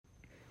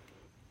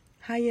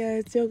Hiya,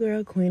 it's your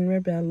girl Queen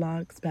Rebel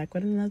Locks back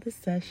with another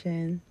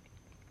session.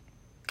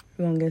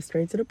 We're gonna get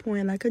straight to the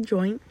point like a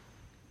joint.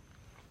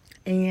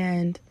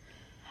 And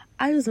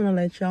I just wanna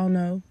let y'all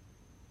know,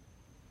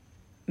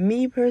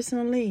 me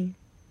personally,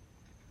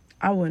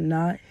 I would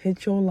not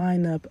hit your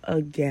lineup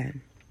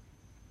again.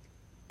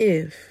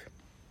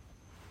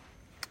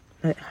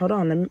 Hold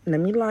on, let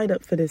me light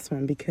up for this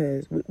one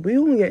because we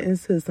gonna get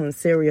into some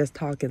serious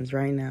talkings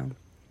right now.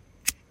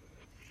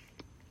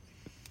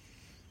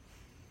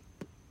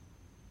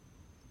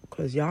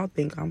 Because y'all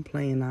think I'm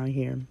playing out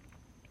here.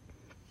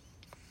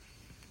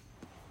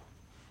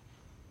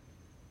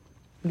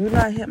 Do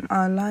not hit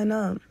my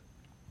lineup,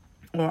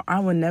 or I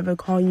will never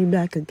call you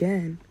back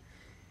again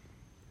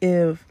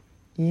if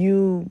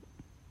you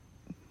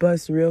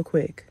bust real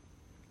quick.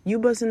 You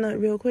busting up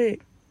real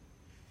quick.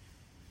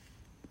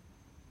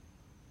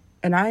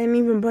 And I ain't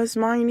even bust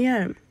mine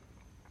yet.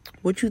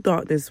 What you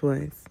thought this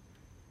was?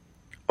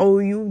 Oh,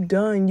 you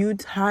done. You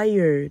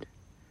tired.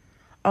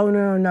 Oh,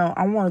 no.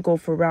 I want to go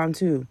for round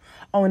 2.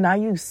 Oh, now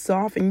you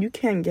soft and you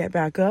can't get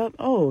back up?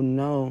 Oh,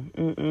 no.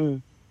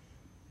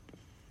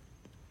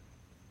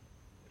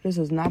 This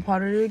was not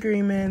part of the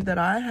agreement that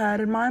I had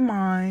in my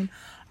mind.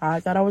 I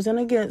thought I was going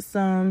to get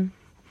some.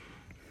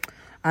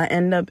 I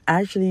end up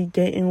actually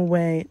getting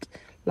wet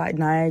like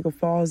Niagara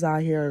Falls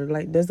out here.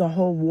 Like, there's a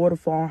whole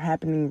waterfall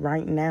happening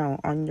right now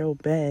on your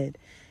bed.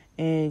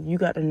 And you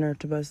got the nerve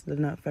to bust the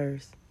nut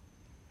first.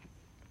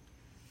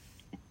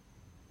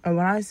 And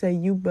when I say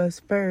you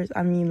bust first,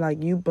 I mean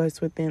like you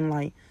bust within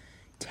like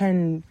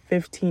 10,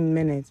 15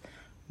 minutes.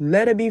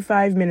 Let it be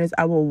 5 minutes,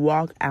 I will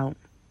walk out.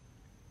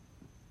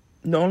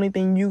 The only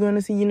thing you're going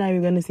to see, you're not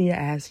even going to see your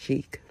ass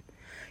cheek.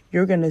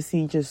 You're going to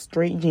see just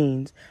straight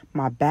jeans,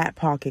 my back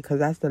pocket, because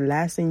that's the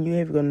last thing you're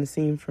ever going to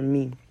see from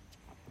me.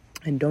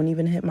 And don't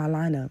even hit my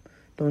lineup.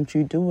 Don't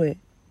you do it.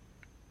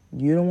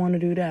 You don't want to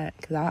do that,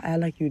 because I'll act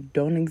like you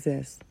don't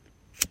exist.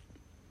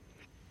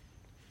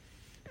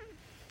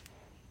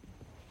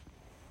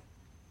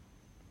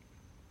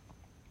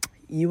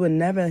 You would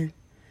never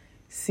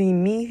see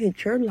me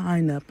hit your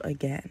lineup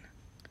again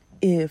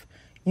if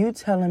you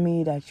telling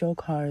me that your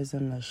car is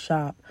in the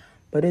shop,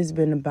 but it's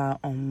been about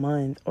a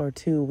month or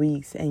 2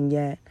 weeks, and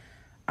yet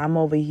I'm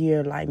over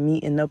here like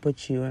meeting up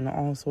with you in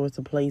all sorts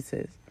of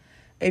places.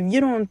 If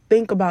you don't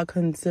think about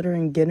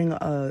considering getting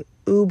a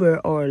Uber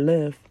or a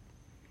Lyft,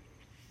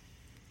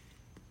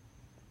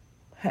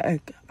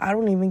 heck, I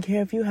don't even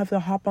care if you have to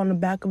hop on the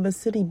back of a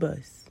city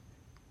bus.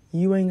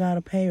 You ain't got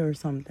to pay or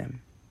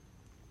something.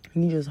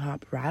 You just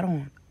hop right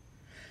on.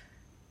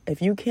 If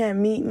you can't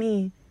meet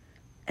me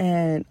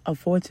and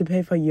afford to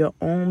pay for your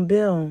own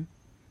bill,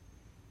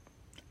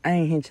 I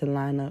ain't hit your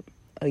lineup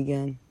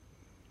again.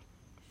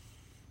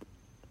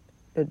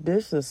 The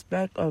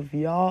disrespect of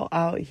y'all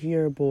out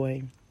here,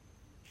 boy.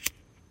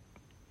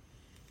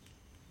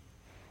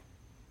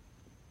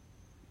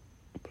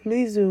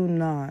 Please do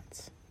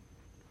not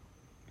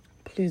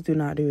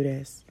do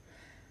this.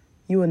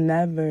 I would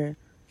never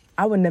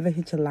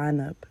hit your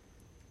lineup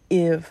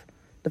if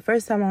the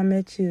first time I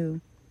met you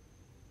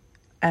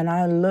and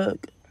I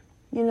look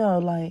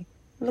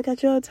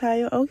at your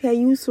attire. Okay,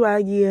 you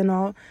swaggy and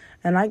all.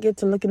 And I get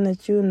to looking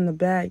at you in the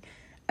back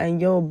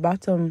and your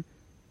bottom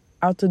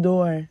out the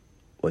door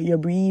with your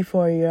brief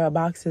or your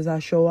boxes I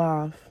show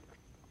off.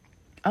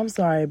 I'm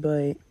sorry,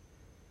 but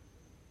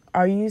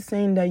are you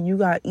saying that you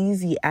got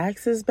easy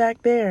access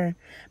back there?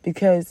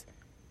 Because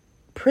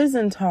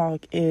prison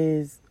talk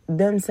is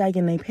them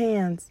sagging their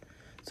pants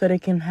so they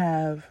can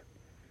have,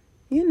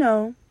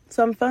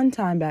 some fun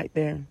time back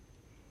there.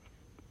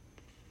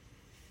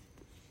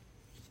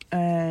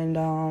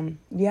 And,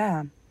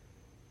 yeah.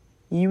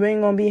 You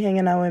ain't gonna be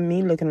hanging out with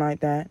me looking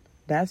like that.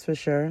 That's for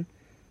sure.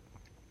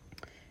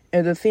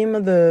 If the theme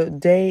of the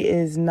day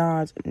is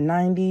not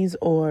 90s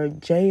or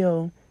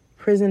jail,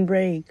 prison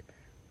break,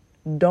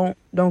 don't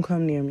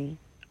come near me.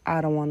 I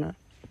don't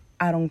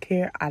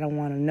care. I don't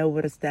wanna know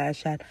where to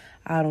stash at.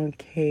 I don't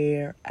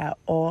care at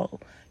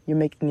all. You're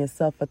making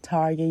yourself a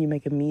target. You're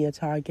making me a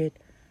target.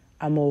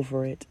 I'm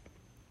over it.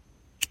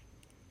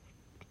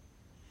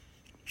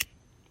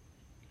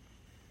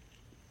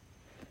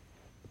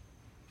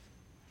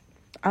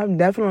 I'm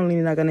definitely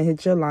not going to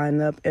hit your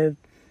lineup if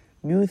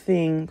you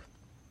think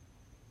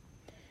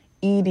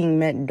eating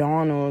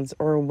McDonald's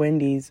or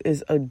Wendy's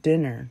is a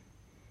dinner.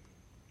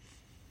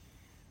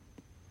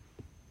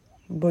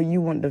 But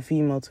you want the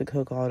female to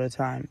cook all the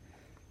time.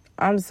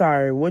 I'm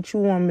sorry, what you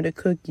want me to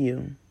cook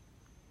you?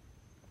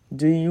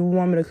 Do you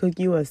want me to cook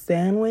you a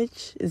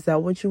sandwich? Is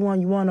that what you want?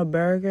 You want a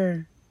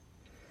burger?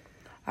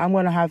 I'm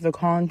going to have to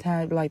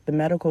contact the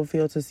medical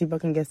field to see if I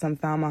can get some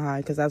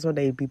formaldehyde, because that's what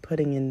they be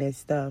putting in their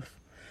stuff.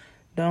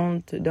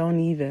 Don't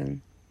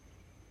even.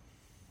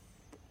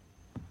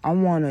 I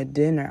want a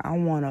dinner. I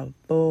want a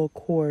full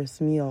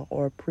course meal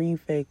or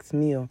prefix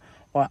meal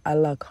or a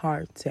la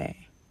carte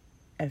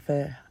if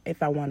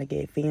I want to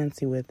get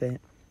fancy with it.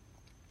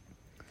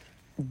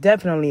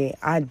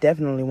 I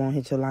definitely won't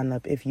hit your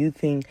lineup if you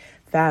think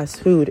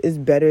fast food is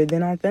better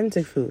than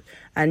authentic food.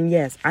 And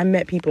yes, I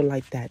met people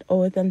like that.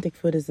 Oh, authentic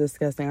food is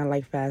disgusting. I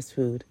like fast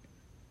food.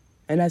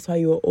 And that's why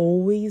you will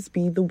always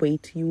be the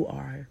weight you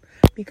are.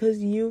 Because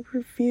you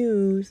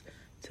refuse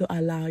to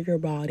allow your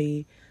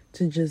body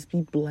to just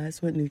be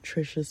blessed with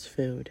nutritious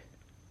food.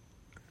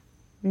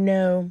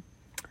 No.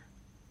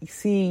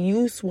 See,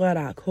 you sweat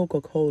out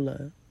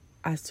Coca-Cola.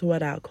 I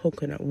sweat out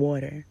coconut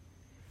water.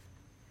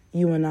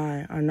 You and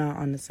I are not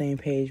on the same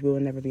page. We will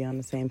never be on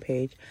the same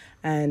page.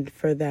 And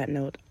for that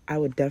note, I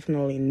would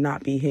definitely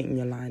not be hitting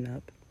your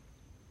lineup.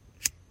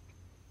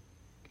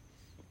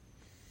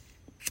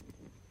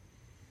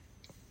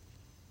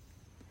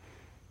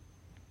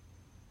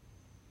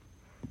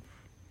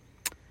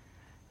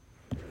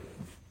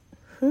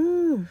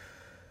 Whew.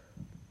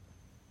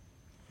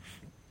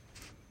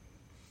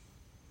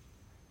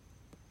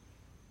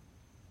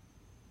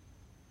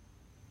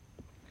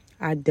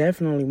 I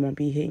definitely won't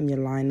be hitting your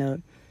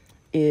lineup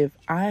if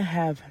I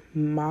have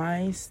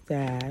my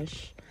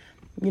stash,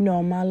 my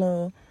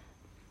little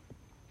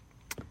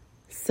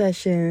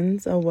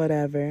sessions or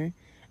whatever,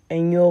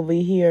 and you're over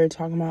here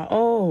talking about,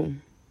 oh,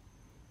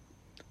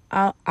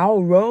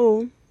 I'll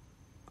roll.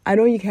 I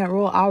know you can't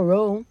roll. I'll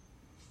roll.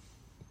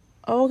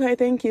 Okay,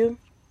 thank you.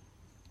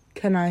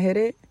 Can I hit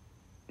it?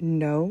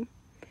 No.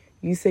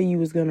 You say you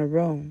was gonna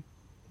roll.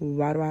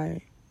 Why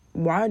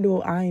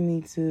do I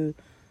need to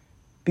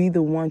be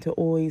the one to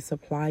always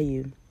supply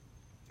you?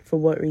 For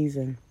what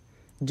reason?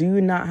 Do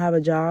you not have a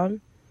job?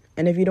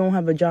 And if you don't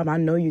have a job, I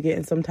know you're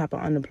getting some type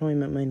of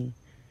unemployment money.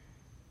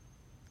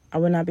 I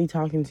would not be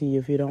talking to you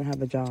if you don't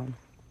have a job.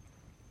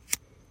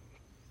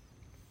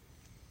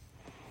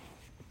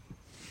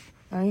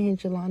 I ain't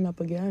hit your line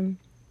up again.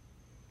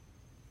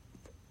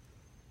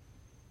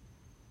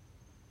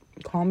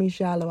 Call me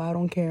shallow. I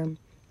don't care.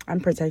 I'm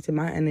protecting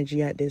my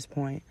energy at this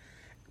point.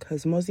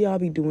 Because most of y'all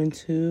be doing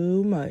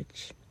too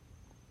much.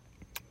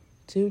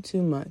 Too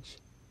much.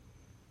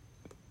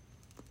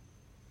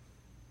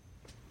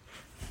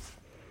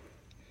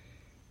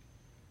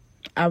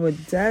 I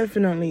would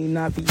definitely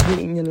not be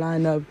hitting your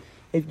lineup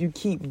if you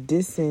keep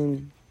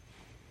dissing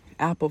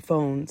Apple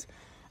phones.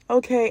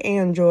 Okay,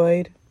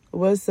 Android,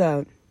 what's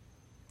up?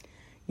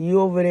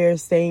 You over there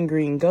staying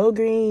green. Go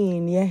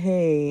green,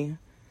 yay.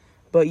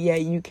 But yeah,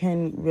 you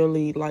can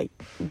really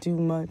do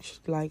much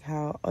like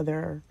how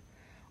other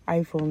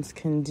iPhones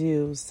can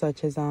do,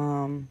 such as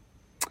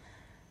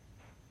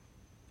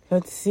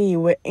let's see,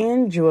 with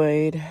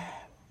Android,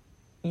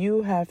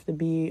 you have to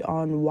be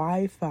on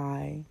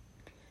Wi-Fi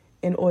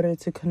in order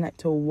to connect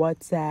to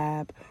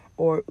WhatsApp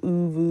or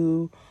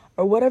Uvu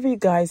or whatever you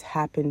guys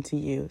happen to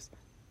use.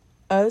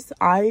 Us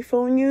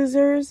iPhone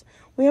users,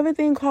 we have a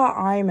thing called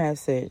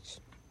iMessage.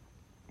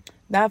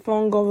 That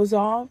phone goes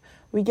off,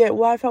 we get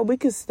Wi-Fi, we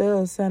could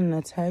still send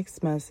a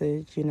text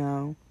message,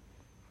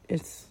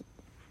 It's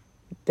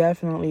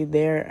definitely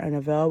there and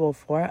available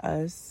for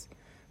us.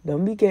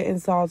 Don't be getting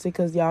salty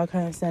because y'all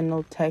can't send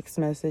no text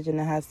message and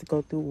it has to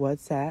go through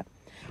WhatsApp.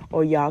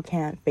 Or y'all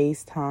can't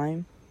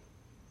FaceTime.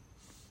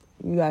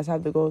 You guys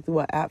have to go through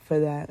an app for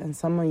that. And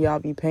some of y'all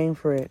be paying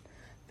for it.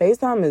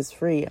 FaceTime is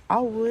free. I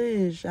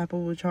wish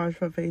Apple would charge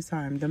for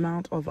FaceTime. The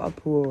amount of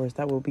uproars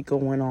that will be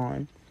going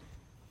on.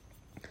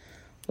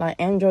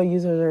 Android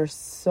users are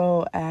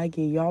so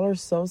aggy. Y'all are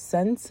so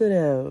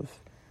sensitive.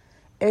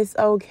 It's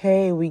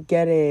okay. We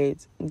get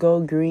it.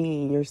 Go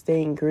green. You're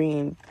staying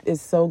green.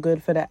 It's so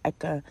good for the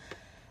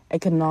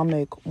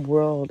economic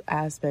world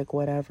aspect,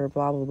 whatever,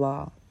 blah, blah,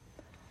 blah.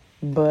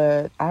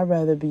 But I'd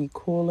rather be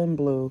cool and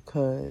blue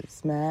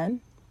because,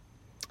 man,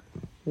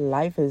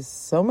 life is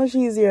so much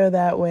easier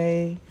that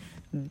way.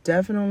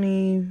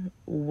 Definitely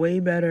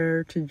way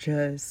better to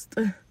just,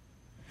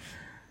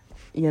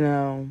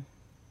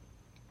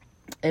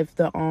 if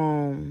the,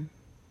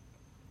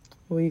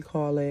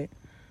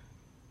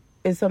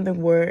 if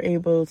something were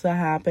able to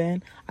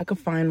happen, I could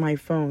find my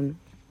phone.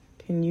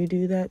 Can you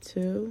do that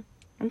too?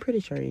 I'm pretty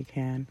sure you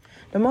can.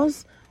 The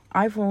most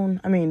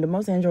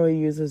Android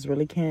users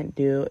really can't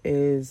do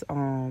is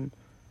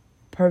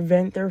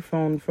prevent their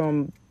phone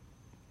from,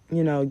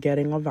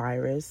 getting a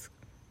virus,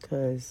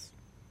 because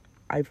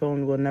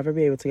iPhone will never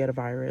be able to get a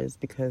virus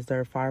because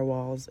their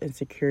firewalls and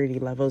security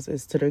levels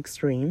is to the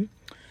extreme.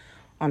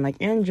 Unlike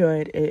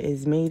Android, it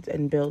is made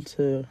and built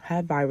to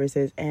have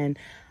viruses. And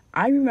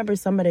I remember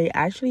somebody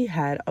actually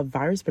had a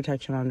virus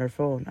protection on their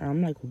phone. And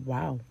I'm like,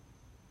 wow,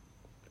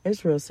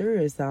 it's real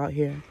serious out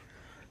here.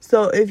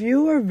 So if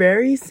you are a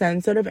very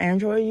sensitive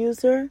Android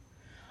user,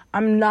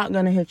 I'm not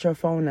going to hit your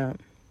phone up.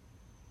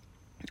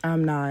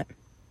 I'm not.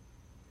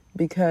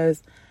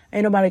 Because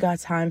ain't nobody got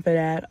time for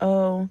that.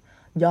 Oh,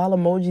 y'all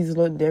emojis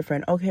look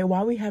different. Okay, why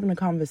are we having a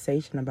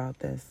conversation about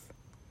this?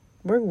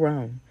 We're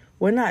grown.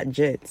 We're not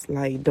jits.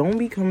 Don't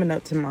be coming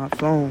up to my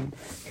phone,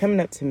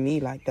 coming up to me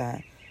like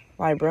that.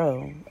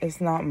 Bro,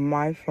 it's not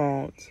my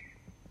fault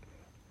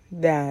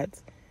that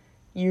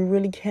you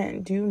really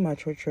can't do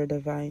much with your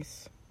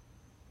device.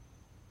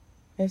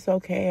 It's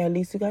okay. At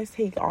least you guys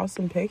take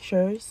awesome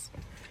pictures.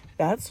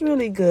 That's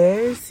really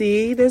good.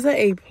 See, there's an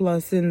A+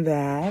 in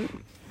that.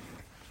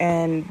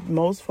 And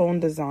most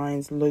phone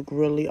designs look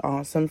really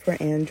awesome for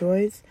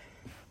Androids.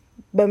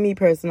 But me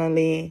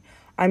personally,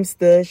 I'm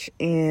Stush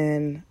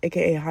and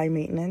aka high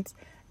maintenance.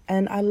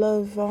 And I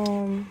love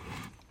the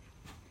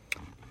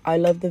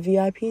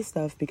VIP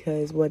stuff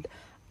because with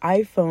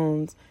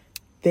iPhones,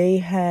 they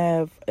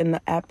have in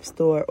the App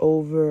Store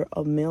over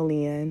 1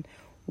 million,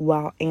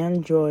 while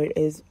Android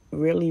is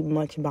really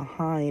much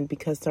behind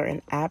because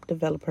certain app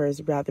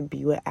developers rather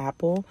be with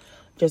Apple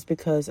just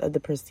because of the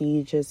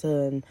prestigious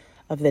and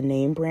of the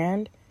name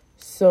brand.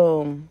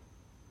 So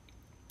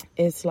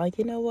it's like,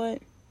 you know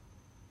what?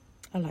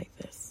 I like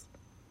this.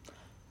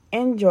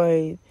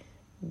 Android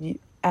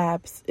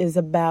apps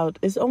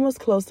it's almost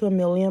close to 1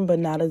 million, but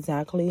not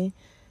exactly.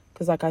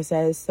 Because like I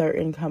said,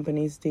 certain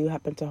companies do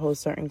happen to hold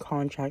certain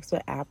contracts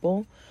with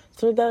Apple.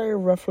 So they're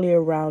roughly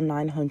around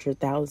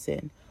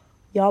 900,000.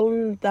 Y'all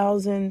in the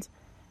thousands,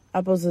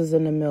 Apple's is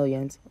in the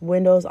millions.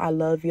 Windows, I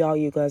love y'all.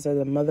 You guys are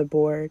the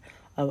motherboard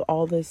of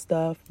all this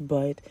stuff.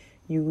 But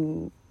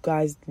you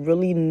guys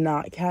really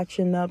not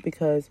catching up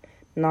because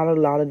not a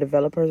lot of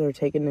developers are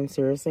taking them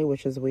seriously,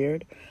 which is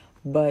weird.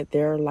 But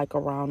they're like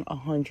around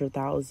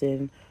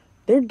 100,000.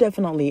 They're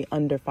definitely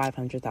under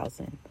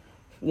 500,000.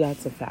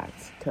 That's a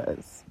fact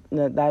because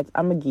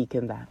I'm a geek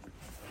in that.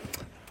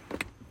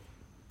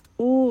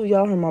 Ooh,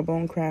 y'all heard my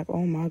bone crack.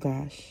 Oh my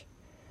gosh.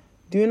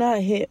 Do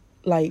not hit,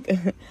 like,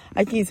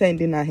 I keep saying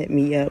do not hit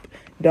me up.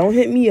 Don't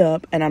hit me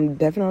up, and I'm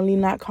definitely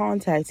not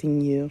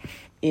contacting you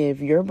if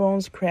your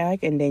bones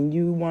crack and then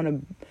you want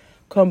to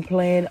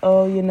complain,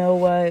 oh, you know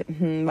what,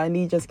 my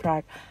knee just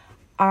cracked.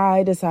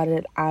 I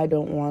decided I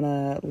don't want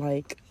to,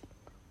 like,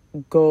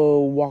 go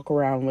walk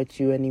around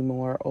with you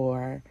anymore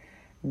or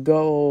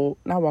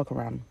not walk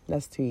around.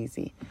 That's too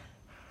easy.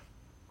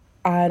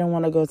 I don't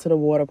want to go to the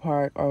water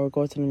park or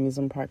go to the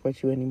amusement park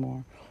with you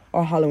anymore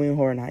or Halloween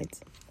Horror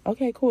Nights.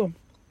 Okay, cool.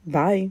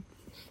 Bye.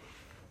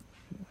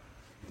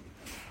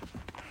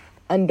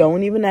 And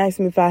don't even ask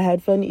me if I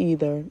had fun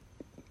either.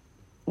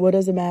 What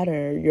does it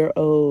matter? You're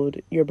old.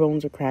 Your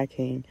bones are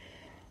cracking.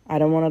 I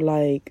don't want to,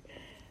 like,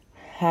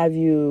 have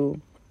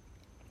you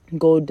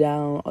go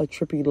down a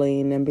trippy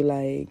lane and be,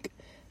 like,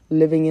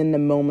 living in the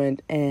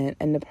moment and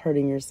end up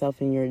hurting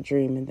yourself in your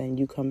dream. And then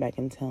you come back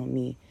and tell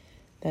me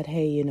that,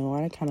 hey, you know,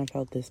 I kind of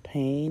felt this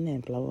pain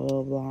and blah, blah,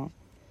 blah, blah.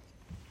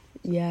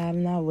 Yeah,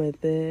 I'm not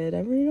with it. I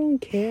really don't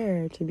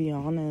care, to be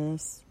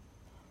honest.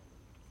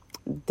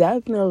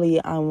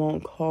 Definitely, I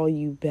won't call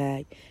you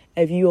back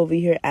if you over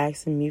here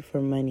asking me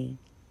for money.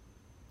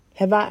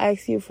 Have I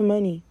asked you for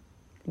money?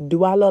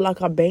 Do I look like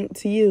a bank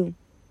to you?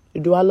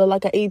 Do I look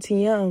like an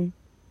ATM?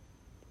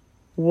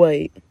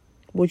 Wait,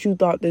 what you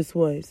thought this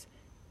was?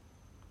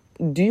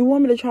 Do you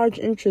want me to charge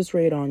interest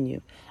rate on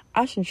you?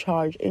 I should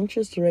charge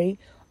interest rate,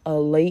 a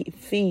late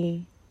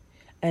fee,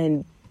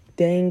 and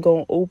dang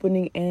on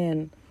opening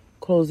and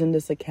closing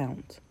this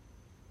account.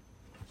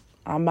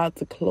 I'm about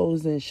to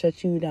close and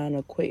shut you down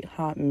a quick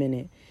hot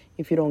minute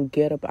if you don't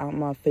get up out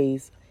my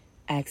face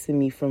asking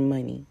me for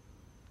money.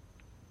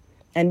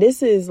 And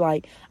this is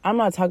like, I'm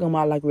not talking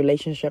about like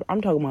relationship.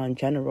 I'm talking about in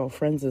general,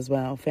 friends as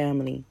well,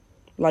 family.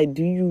 Like,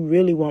 do you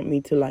really want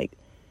me to like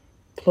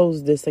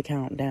close this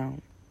account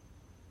down?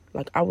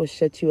 Like, I will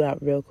shut you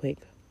out real quick.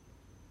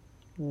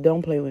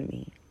 Don't play with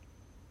me.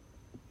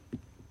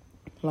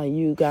 Like,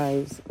 you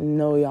guys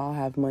know y'all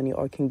have money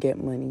or can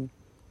get money.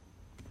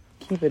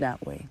 Keep it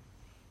that way.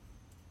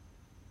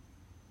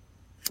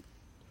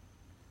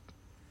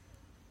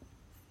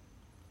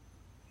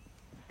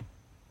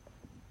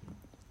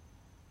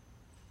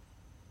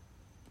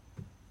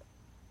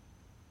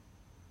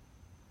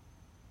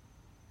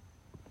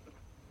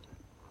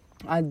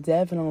 I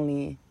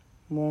definitely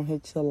won't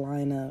hit your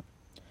lineup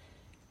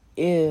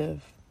if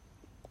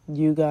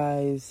you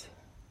guys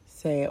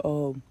say,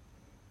 oh,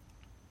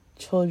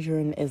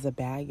 children is a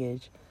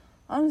baggage.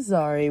 I'm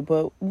sorry,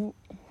 but who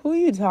are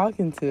you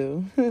talking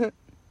to?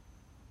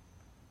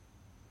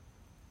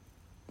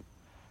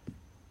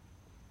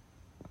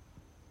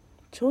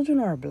 Children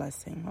are a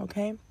blessing,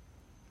 okay?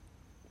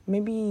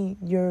 Maybe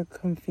you're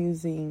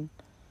confusing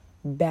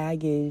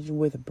baggage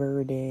with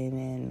burden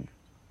and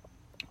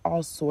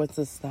all sorts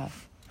of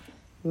stuff.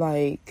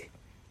 Like,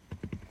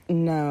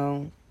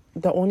 no,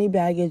 the only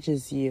baggage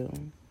is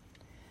you.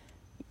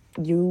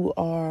 You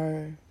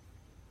are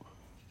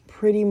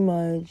pretty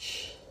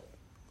much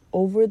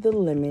over the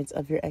limits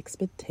of your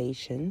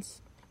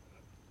expectations,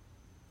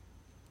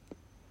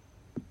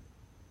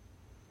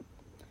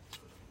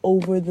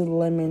 over the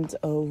limit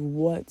of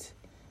what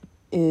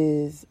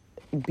is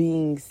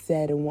being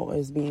said and what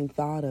is being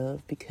thought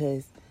of,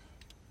 because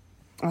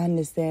I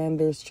understand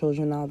there's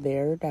children out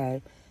there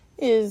that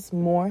is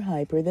more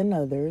hyper than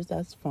others.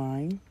 That's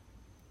fine.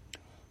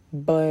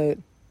 But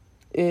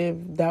if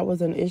that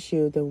was an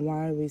issue, then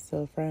why are we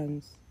still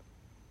friends?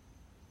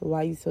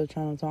 Why are you still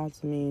trying to talk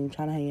to me and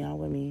trying to hang out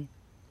with me?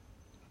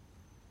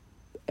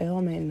 It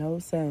don't make no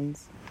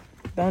sense.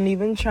 Don't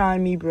even try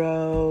me,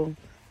 bro.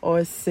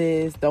 Or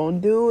sis.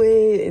 Don't do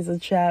it. It's a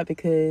trap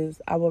because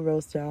I will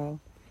roast y'all.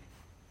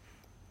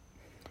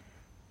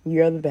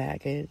 You're the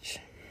baggage.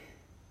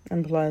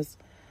 And plus,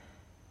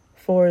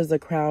 4 is a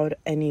crowd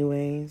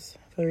anyways.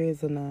 3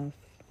 is enough.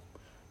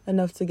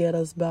 Enough to get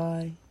us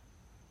by.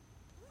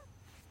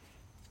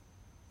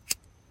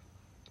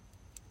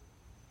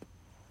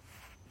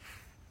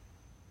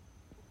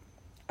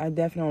 I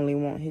definitely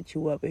won't hit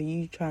you up if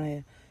you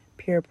trying to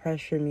peer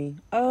pressure me.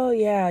 Oh,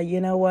 yeah,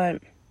 you know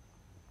what?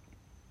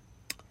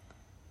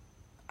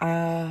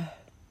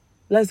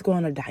 Let's go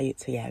on a diet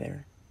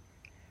together.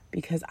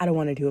 Because I don't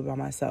want to do it by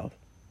myself.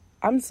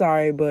 I'm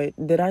sorry, but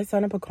did I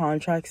sign up a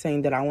contract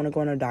saying that I want to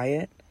go on a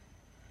diet?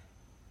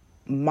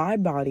 My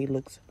body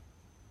looks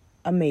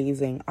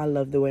amazing. I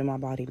love the way my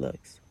body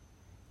looks.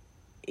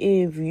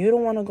 If you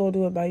don't want to go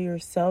do it by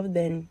yourself,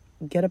 then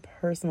get a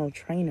personal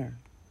trainer.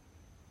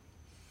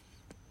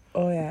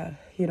 Oh, yeah,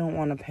 you don't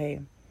want to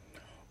pay.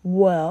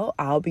 Well,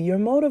 I'll be your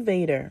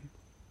motivator.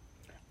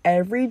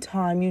 Every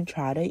time you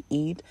try to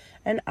eat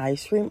an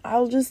ice cream,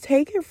 I'll just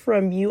take it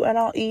from you and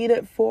I'll eat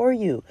it for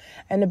you.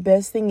 And the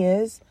best thing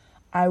is,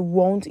 I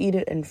won't eat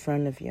it in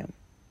front of you.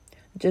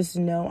 Just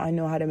know I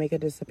know how to make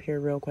it disappear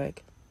real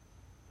quick.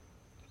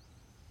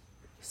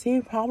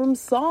 See, problem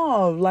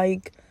solved.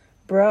 Like,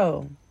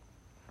 bro,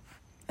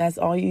 that's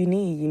all you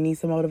need. You need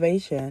some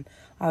motivation.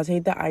 I'll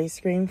take the ice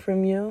cream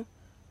from you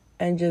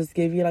and just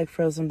give you like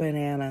frozen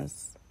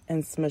bananas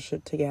and smush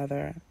it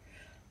together.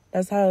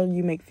 That's how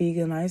you make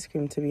vegan ice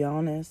cream, to be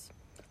honest.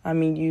 I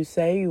mean, you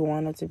say you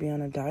want it to be on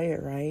a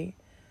diet, right?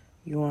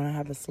 You want to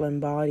have a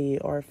slim body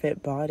or a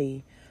fit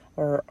body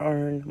or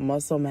earn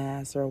muscle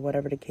mass or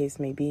whatever the case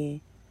may be.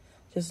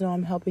 Just know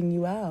I'm helping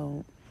you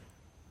out.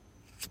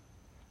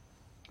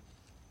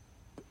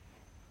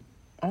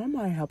 I don't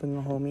mind helping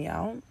a homie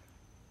out.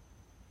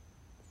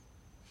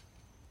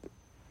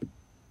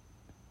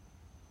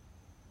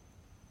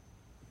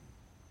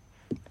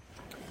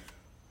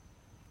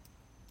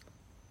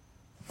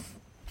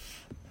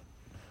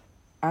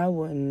 I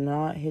would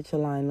not hit your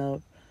line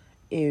up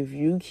if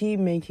you keep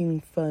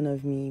making fun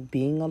of me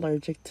being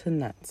allergic to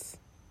nuts.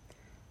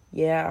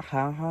 Yeah,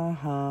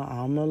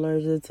 I'm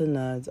allergic to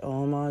nuts.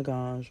 Oh my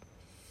gosh.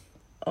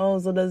 Oh,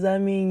 so does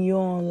that mean you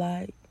don't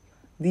like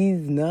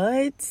these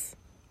nuts?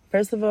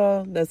 First of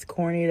all, that's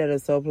corny. That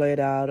is so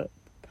played out.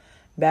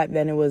 Back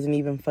then, it wasn't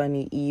even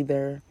funny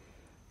either.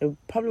 It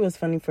probably was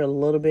funny for a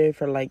little bit,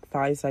 for like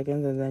 5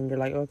 seconds, and then you're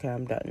like, okay,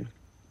 I'm done.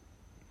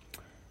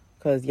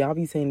 Because y'all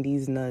be saying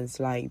these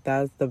nuts, like,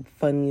 that's the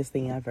funniest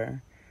thing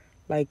ever.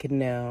 Like,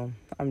 no,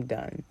 I'm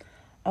done.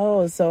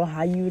 Oh, so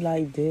how you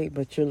like dick,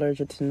 but you're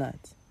allergic to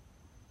nuts?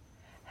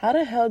 How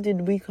the hell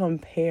did we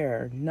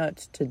compare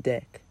nuts to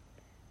dick?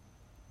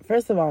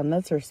 First of all,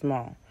 nuts are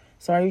small.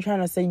 So are you trying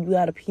to say you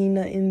got a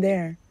peanut in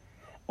there?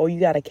 Or you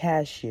got a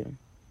cashew?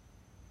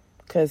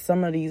 Because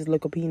some of these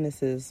little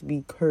penises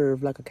be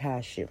curved like a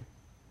cashew.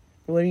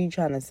 What are you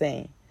trying to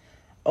say?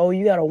 Oh,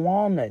 you got a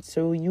walnut,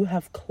 so you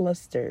have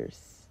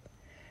clusters.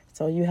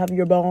 So you have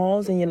your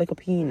balls and your little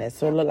penis,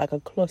 so it look like a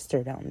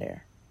cluster down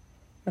there.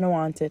 I don't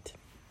want it.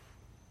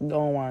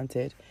 Don't want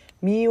it.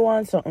 Me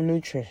want something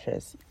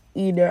nutritious.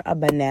 Either a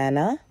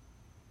banana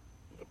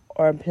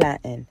or a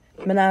plantain.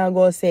 I'm not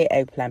going to say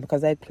eggplant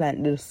because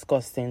eggplant is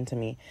disgusting to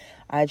me.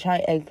 I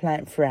tried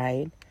eggplant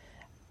fried.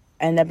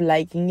 Ended up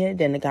liking it.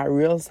 Then it got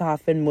real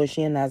soft and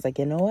mushy. And I was like,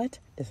 you know what?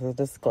 This is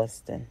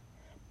disgusting.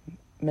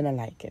 I don't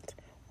like it.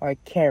 Or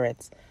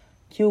carrots.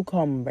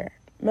 Cucumber.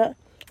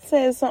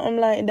 Say something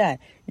like that.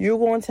 You're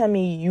going to tell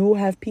me you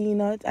have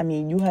peanuts? I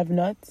mean, you have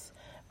nuts?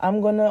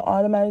 I'm going to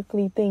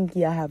automatically think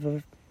you have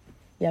a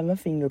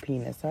finger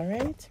penis, all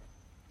right?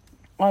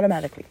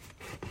 Automatically.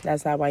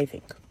 That's how I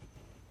think.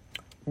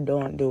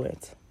 Don't do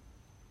it.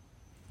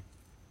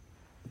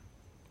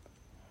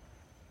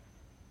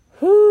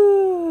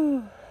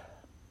 Whew.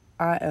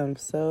 I am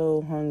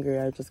so hungry.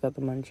 I just got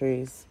the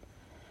munchies.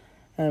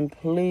 And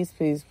please,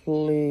 please,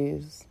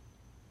 please,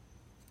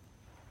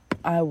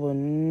 I will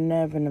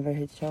never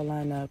hit your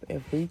line up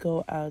if we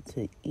go out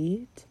to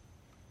eat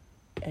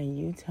and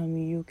you tell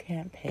me you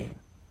can't pay.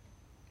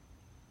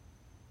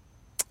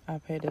 I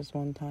paid this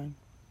one time.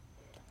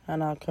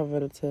 And I'll cover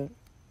the tip.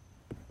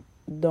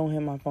 Don't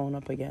hit my phone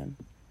up again.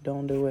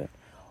 Don't do it.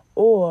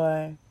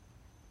 Or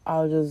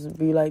I'll just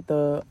be like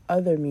the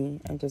other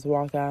me and just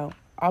walk out.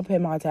 I'll pay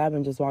my tab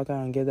and just walk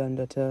out and give them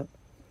the tip.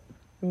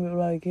 And be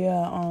like,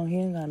 yeah, he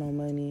ain't got no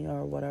money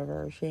or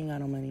whatever. Or she ain't got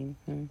no money.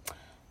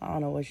 I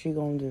don't know what she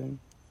gonna do.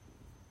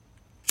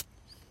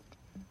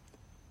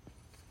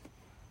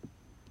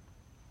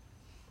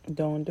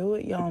 Don't do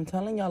it, y'all. I'm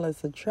telling y'all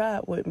it's a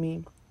trap with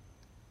me.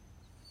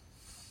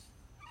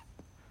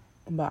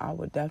 But I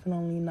would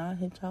definitely not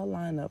hit y'all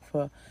line up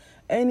for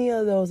any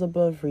of those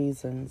above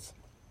reasons.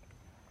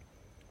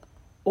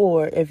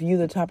 Or if you're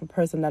the type of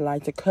person that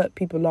like to cut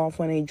people off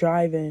when they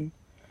driving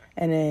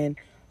and then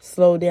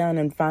slow down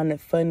and find it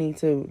funny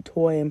to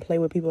toy and play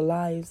with people's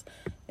lives,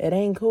 it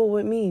ain't cool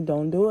with me.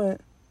 Don't do it.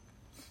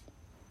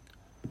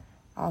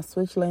 I'll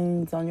switch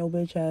lanes on your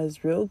bitch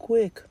ass real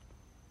quick.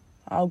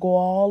 I'll go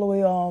all the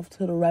way off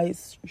to the right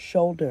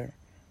shoulder.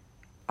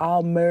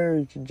 I'll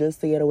merge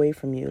just to get away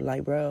from you.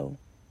 Like, bro,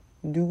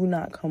 do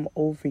not come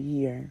over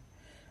here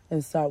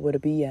and start with a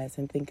BS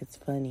and think it's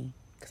funny.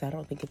 Because I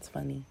don't think it's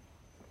funny.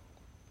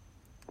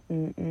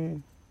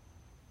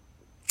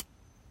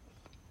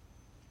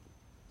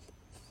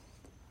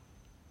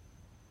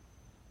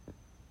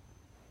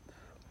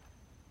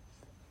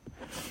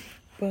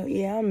 But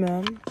yeah,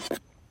 man.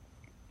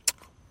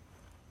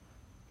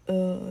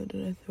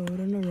 Did I throw it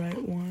in the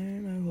right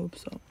one? I hope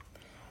so.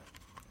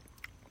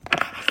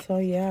 So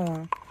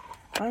yeah,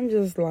 I'm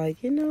just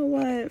like, you know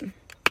what?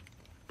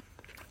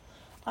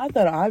 I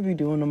thought I'd be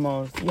doing the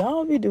most.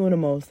 Y'all be doing the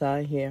most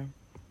out here.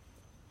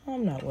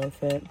 I'm not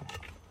with it.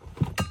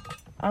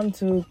 I'm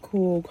too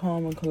cool,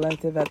 calm, and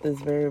collective at this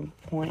very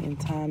point in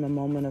time and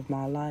moment of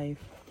my life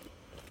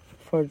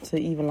to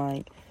even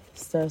like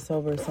stress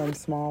over some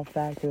small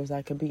factors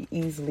that could be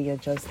easily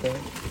adjusted.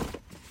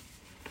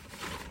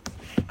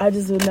 I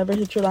just would never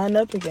hit your line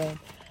up again.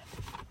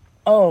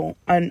 Oh,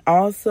 and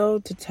also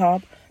to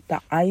top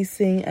the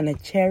icing and the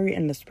cherry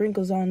and the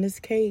sprinkles on this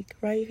cake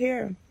right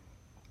here,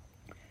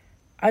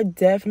 I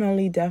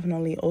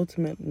definitely,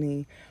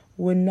 ultimately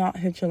would not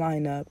hit your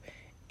line up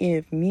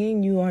if me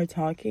and you are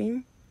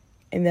talking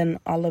and then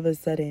all of a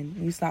sudden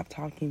you stop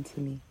talking to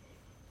me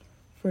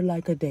for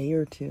like a day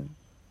or two.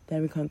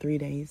 Then become 3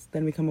 days.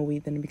 Then become a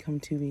week. Then it become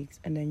 2 weeks.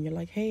 And then you're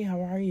like, hey,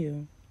 how are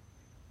you?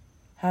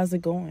 How's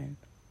it going?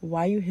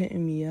 Why you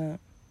hitting me up?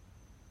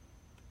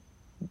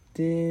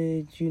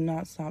 Did you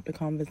not stop the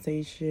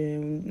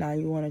conversation? Now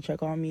you want to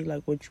check on me?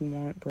 Like, what you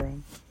want,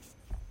 bro?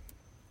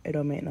 It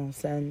don't make no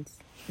sense.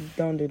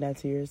 Don't do that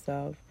to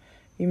yourself.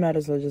 You might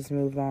as well just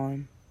move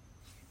on.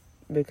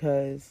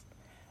 Because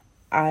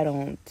I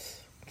don't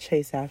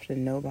chase after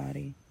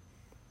nobody.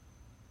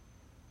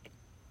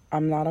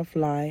 I'm not a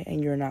fly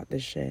and you're not the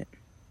shit.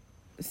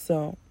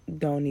 So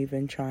don't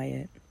even try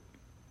it.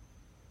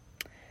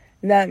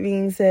 That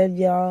being said,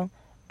 y'all,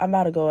 I'm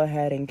about to go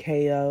ahead and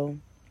KO.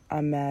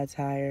 I'm mad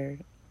tired.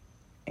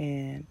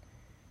 And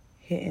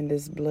hitting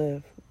this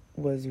bliff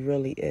was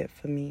really it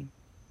for me.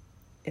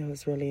 It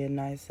was really a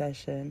nice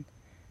session.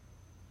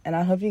 And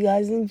I hope you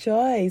guys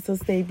enjoy. So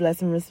stay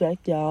blessed and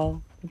respect,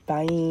 y'all.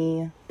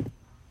 Bye.